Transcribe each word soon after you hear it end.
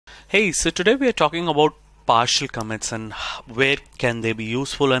Hey, so today we are talking about partial commits and where can they be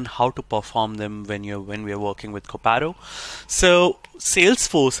useful and how to perform them when we are working with Copado. So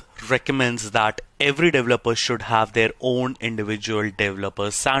Salesforce recommends that every developer should have their own individual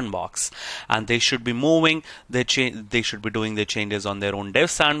developer sandbox, and they should be moving they should be doing their changes on their own dev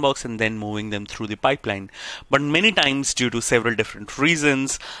sandbox and then moving them through the pipeline. But many times, due to several different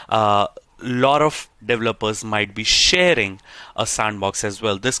reasons, lot of developers might be sharing a sandbox as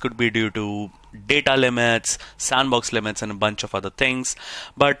well. This could be due to data limits, sandbox limits, and a bunch of other things.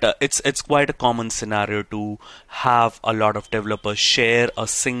 But it's quite a common scenario to have a lot of developers share a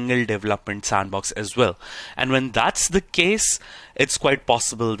single development sandbox as well. And when that's the case, it's quite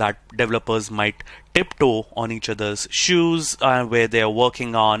possible that developers might tiptoe on each other's shoes where they are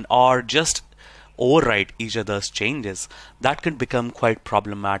working on, or just overwrite each other's changes. That can become quite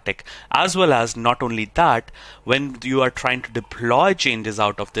problematic. As well as, not only that, when you are trying to deploy changes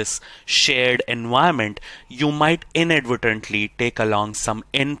out of this shared environment, you might inadvertently take along some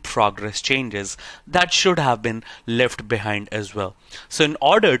in-progress changes that should have been left behind as well. So in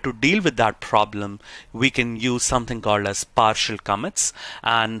order to deal with that problem, we can use something called as partial commits.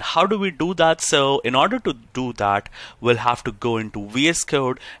 And how do we do that? So in order to do that, we'll have to go into VS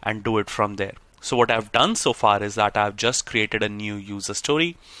Code and do it from there. So what I've done so far is that I've just created a new user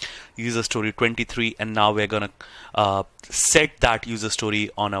story 23, and now we're gonna set that user story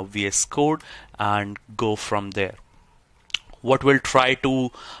on a VS Code and go from there. What we'll try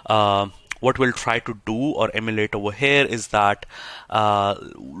to do or emulate over here is that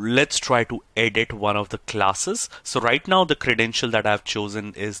let's try to edit one of the classes. So right now the credential that I've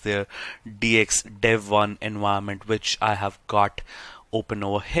chosen is the DX Dev1 environment, which I have got open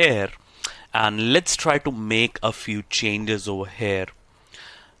over here. And let's try to make a few changes over here,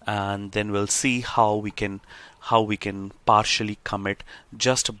 and then we'll see how we can partially commit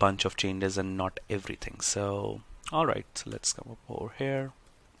just a bunch of changes and not everything. So alright, so let's come up over here.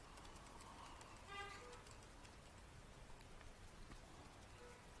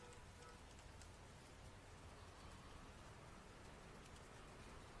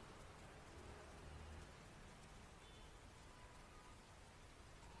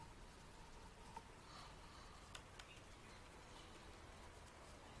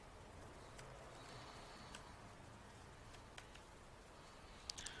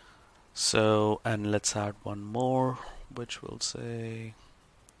 So, and let's add one more, which will say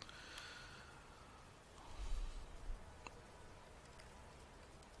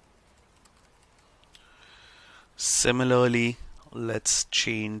similarly, let's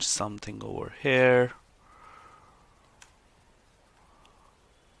change something over here.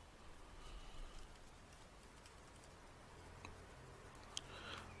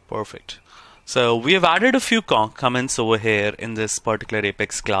 Perfect. So we have added a few comments over here in this particular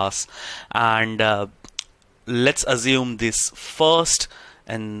Apex class, and let's assume this first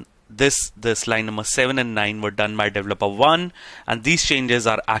and this line number 7 and 9 were done by developer 1, and these changes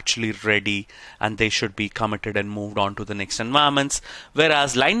are actually ready and they should be committed and moved on to the next environments,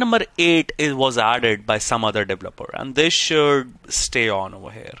 whereas line number 8 was added by some other developer, and this should stay on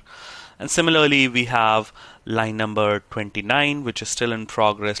over here. And similarly, we have line number 29, which is still in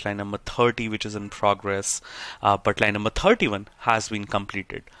progress, line number 30, which is in progress, but line number 31 has been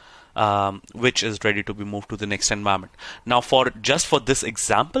completed, which is ready to be moved to the next environment. Now, just for this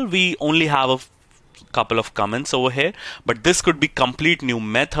example, we only have a couple of comments over here, but this could be complete new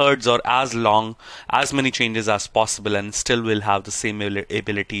methods or as many changes as possible, and still will have the same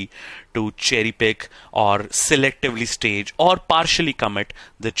ability to cherry pick or selectively stage or partially commit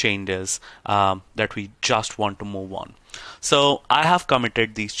the changes that we just want to move on. So I have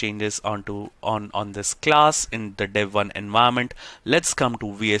committed these changes on this class in the dev1 environment. Let's come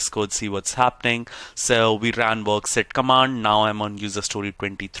to VS Code, see what's happening. So we ran work set command. Now I'm on user story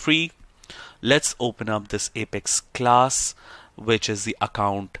 23. Let's open up this Apex class, which is the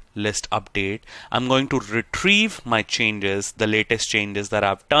account list update. I'm going to retrieve my changes, the latest changes that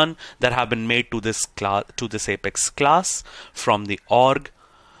I've done that have been made to this class, to this Apex class from the org.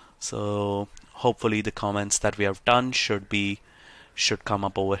 So hopefully the comments that we have done should come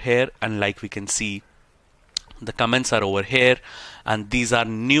up over here, and like we can see, the comments are over here, and these are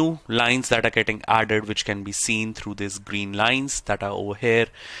new lines that are getting added, which can be seen through these green lines that are over here.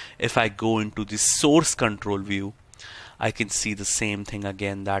 If I go into the source control view, I can see the same thing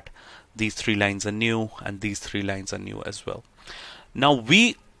again, that these 3 lines are new and these 3 lines are new as well. Now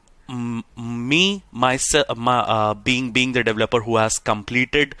myself, being the developer who has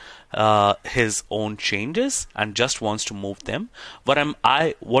completed his own changes and just wants to move them, what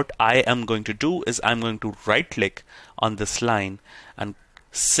I am going to do is I'm going to right click on this line and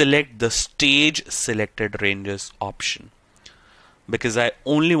select the stage selected ranges option, because I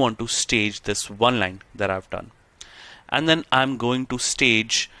only want to stage this one line that I've done. And then I'm going to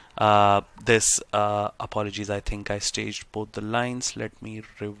stage apologies, I think I staged both the lines. Let me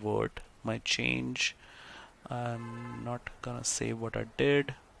revert my change. I'm not gonna save what I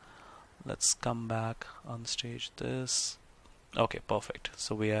did. Let's come back, unstage this. Okay, perfect.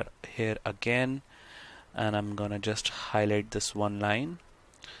 So we are here again, and I'm gonna just highlight this one line,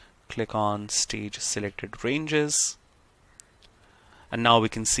 click on stage selected ranges, and now we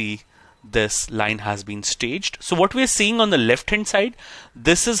can see this line has been staged. So what we are seeing on the left hand side,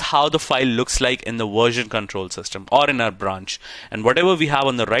 this is how the file looks like in the version control system or in our branch, and whatever we have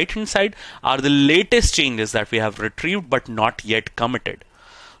on the right hand side are the latest changes that we have retrieved but not yet committed.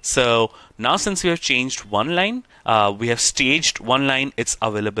 So now, since we have changed one line, we have staged one line, it's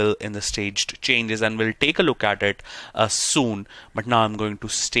available in the staged changes, and we'll take a look at it soon. But now I'm going to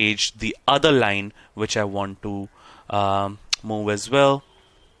stage the other line which I want to move as well.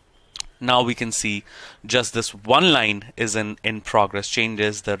 Now we can see just this one line is in progress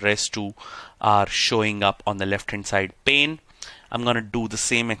changes. The rest two are showing up on the left hand side pane. I'm going to do the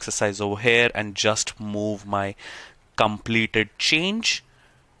same exercise over here and just move my completed change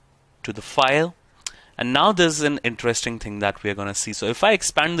to the file. And now there's an interesting thing that we're going to see. So if I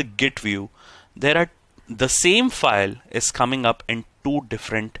expand the Git view, the same file is coming up in two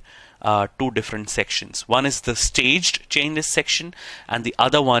different sections. One is the staged changes section, and the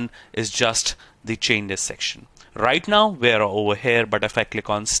other one is just the changes section. Right now we are over here, but if I click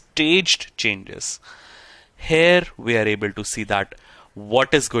on staged changes, here we are able to see that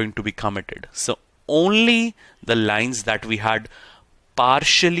what is going to be committed. So only the lines that we had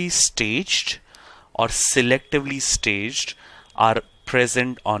partially staged or selectively staged are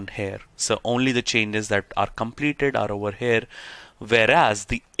present on here. So only the changes that are completed are over here, whereas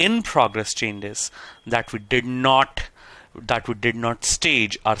the in progress changes that we did not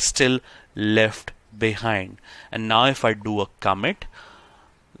stage are still left behind. And now if I do a commit,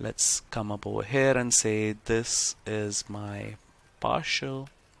 let's come up over here and say this is my partial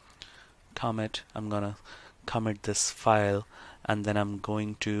commit. I'm gonna commit this file, and then I'm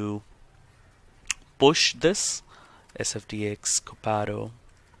going to push this sfdx Copado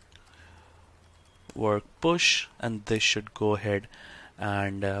work push, and this should go ahead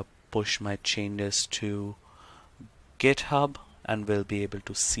and push my changes to GitHub, and we'll be able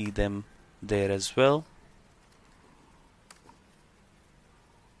to see them there as well.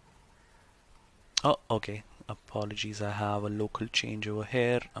 Oh, okay, apologies, I have a local change over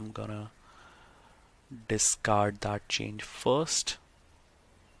here. I'm gonna discard that change first.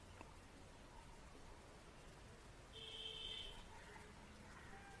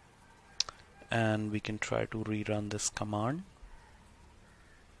 And we can try to rerun this command.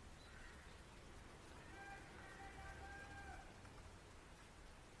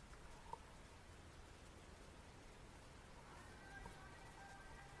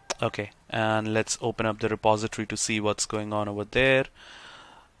 Okay, and let's open up the repository to see what's going on over there.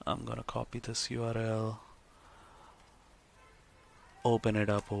 I'm gonna copy this URL, open it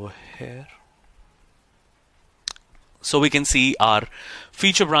up over here. So we can see our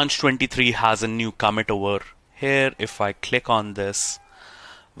feature branch 23 has a new commit over here. If I click on this,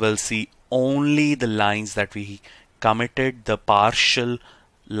 we'll see only the lines that we committed, the partial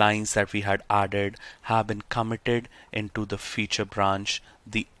lines that we had added have been committed into the feature branch.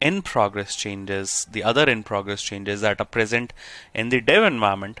 The in progress changes, the other in progress changes that are present in the dev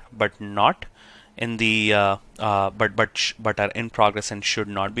environment but not in the but are in progress and should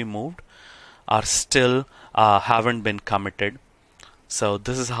not be moved, are still haven't been committed. So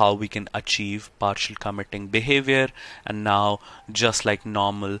this is how we can achieve partial committing behavior. And now, just like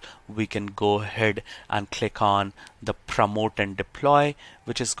normal, we can go ahead and click on the promote and deploy,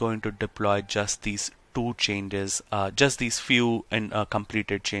 which is going to deploy just these two changes, just these few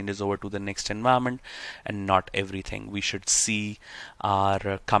completed changes over to the next environment, and not everything. We should see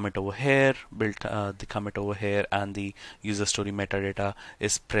our commit over here, the commit over here, and the user story metadata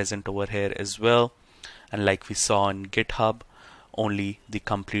is present over here as well. And like we saw in GitHub, only the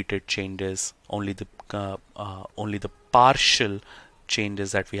completed changes, only the partial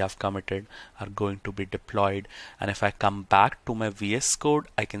changes that we have committed are going to be deployed. And if I come back to my VS Code,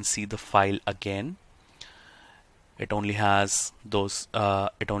 I can see the file again. It only has those,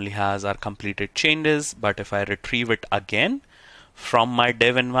 it only has our completed changes. But if I retrieve it again from my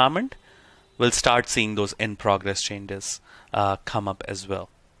dev environment, we'll start seeing those in progress changes come up as well.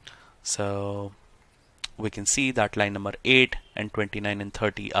 So we can see that line number 8 and 29 and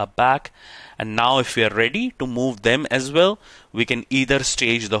 30 are back. And now if we are ready to move them as well, we can either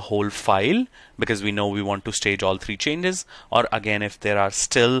stage the whole file because we know we want to stage all 3 changes, or again, if there are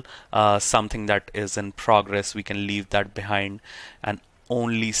still something that is in progress, we can leave that behind and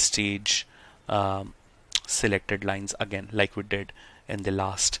only stage selected lines again, like we did in the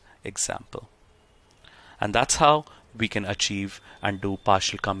last example. And that's how we can achieve and do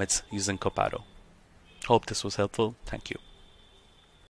partial commits using Copado. Hope this was helpful. Thank you.